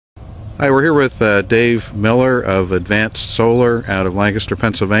Hi, we're here with Dave Miller of Advanced Solar out of Lancaster,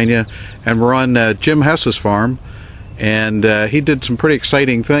 Pennsylvania, and we're on Jim Hess's farm, and he did some pretty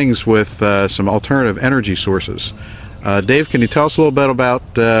exciting things with some alternative energy sources. Dave, can you tell us a little bit about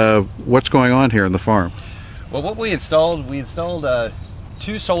what's going on here in the farm? Well, what we installed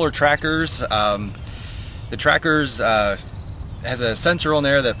two solar trackers. The trackers has a sensor on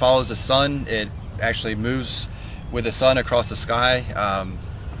there that follows the sun. It actually moves with the sun across the sky.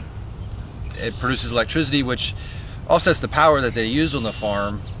 It produces electricity, which offsets the power that they use on the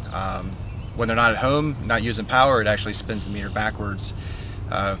farm. When they're not at home, not using power, it actually spins the meter backwards.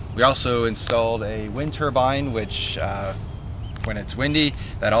 We also installed a wind turbine, which when it's windy,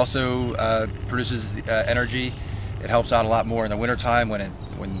 that also produces energy. It helps out a lot more in the wintertime when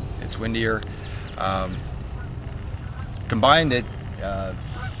it's windier. Combined, it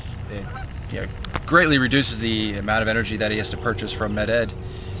greatly reduces the amount of energy that he has to purchase from Med-Ed.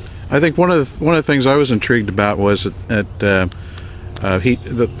 I think one of the things I was intrigued about was that the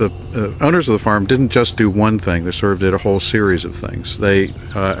owners of the farm didn't just do one thing; they sort of did a whole series of things. They,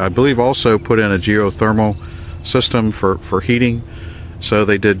 I believe, also put in a geothermal system for heating. So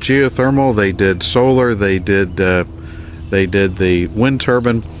they did geothermal, they did solar, they did the wind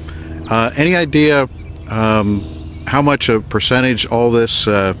turbine. Any idea how much a percentage all this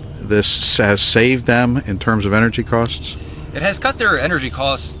has saved them in terms of energy costs? It has cut their energy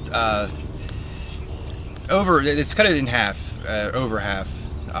costs it's cut it in half, over half.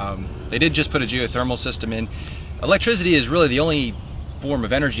 They did just put a geothermal system in. Electricity is really the only form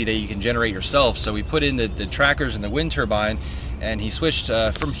of energy that you can generate yourself, so we put in the trackers and the wind turbine, and he switched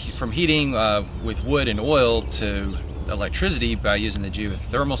from heating with wood and oil to electricity by using the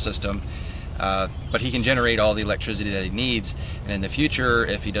geothermal system. But he can generate all the electricity that he needs, and in the future,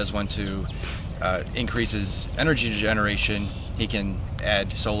 if he does want to increase his energy generation, he can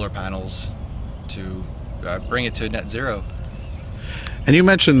add solar panels to bring it to net zero. And you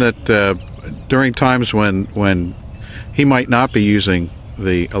mentioned that during times when he might not be using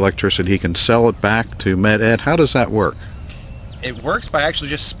the electricity, he can sell it back to Med-Ed. How does that work? It works by actually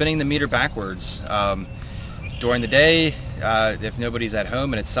just spinning the meter backwards. During the day, if nobody's at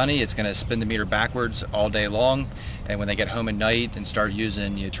home and it's sunny, it's going to spin the meter backwards all day long. And when they get home at night and start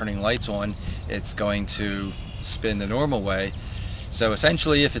using, turning lights on, it's going to spin the normal way. So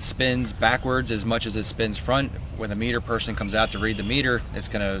essentially, if it spins backwards as much as it spins front, when the meter person comes out to read the meter, it's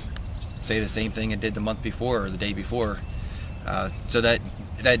going to say the same thing it did the month before or the day before. So that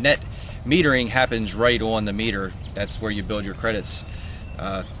net metering happens right on the meter. That's where you build your credits.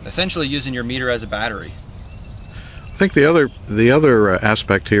 Essentially using your meter as a battery. I think the other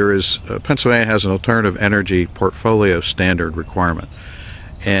aspect here is Pennsylvania has an alternative energy portfolio standard requirement,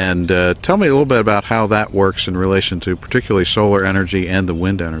 and tell me a little bit about how that works in relation to particularly solar energy and the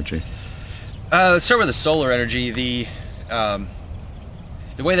wind energy. Let's start with the solar energy. The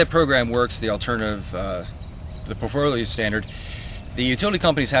way that program works, the alternative, the portfolio standard, the utility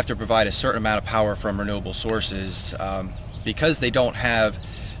companies have to provide a certain amount of power from renewable sources. Because they don't have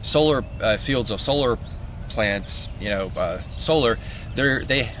solar fields of solar plants, solar,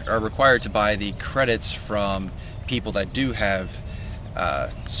 they are required to buy the credits from people that do have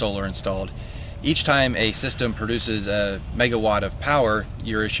solar installed. Each time a system produces a megawatt of power,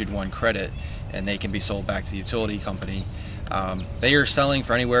 you're issued one credit, and they can be sold back to the utility company. They are selling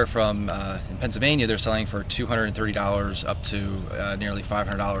for anywhere from, in Pennsylvania, they're selling for $230 up to nearly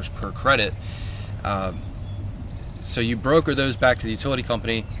 $500 per credit. So you broker those back to the utility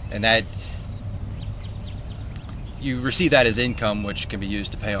company, and that you receive that as income, which can be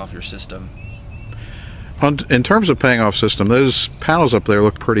used to pay off your system. In terms of paying off system, those panels up there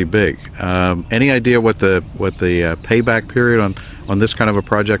look pretty big. Any idea what the payback period on this kind of a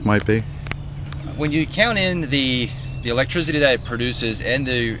project might be? When you count in the electricity that it produces and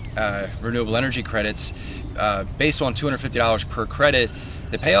the renewable energy credits, based on $250 per credit,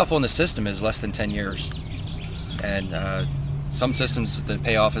 the payoff on the system is less than 10 years. And some systems, the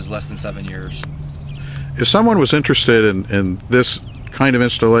payoff is less than 7 years. If someone was interested in this kind of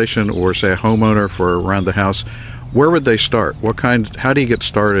installation, or say a homeowner for around the house, where would they start? How do you get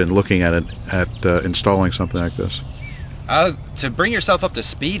started in looking at installing something like this? To bring yourself up to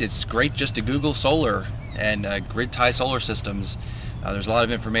speed, it's great just to Google solar and grid tie solar systems. There's a lot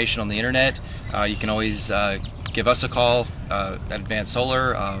of information on the internet. You can always give us a call at Advanced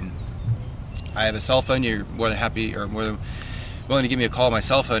Solar. I have a cell phone. You're more than happy or more than willing to give me a call. My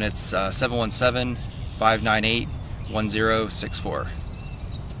cell phone, it's 717-598-1064.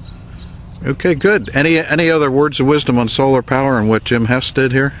 Okay, good. Any other words of wisdom on solar power and what Jim Hess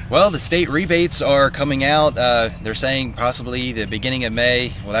did here? Well, the state rebates are coming out. They're saying possibly the beginning of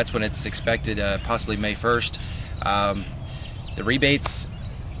May. Well, that's when it's expected, possibly May 1st. The rebates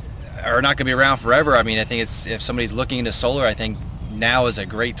are not going to be around forever. I mean, I think if somebody's looking into solar, I think now is a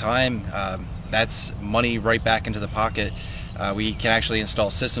great time. That's money right back into the pocket. We can actually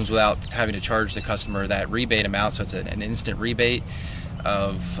install systems without having to charge the customer that rebate amount, so it's an instant rebate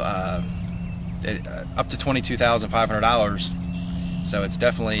of up to $22,500. So it's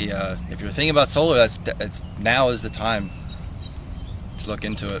definitely, if you're thinking about solar, now is the time to look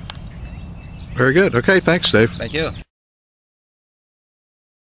into it. Very good. Okay, thanks, Dave. Thank you.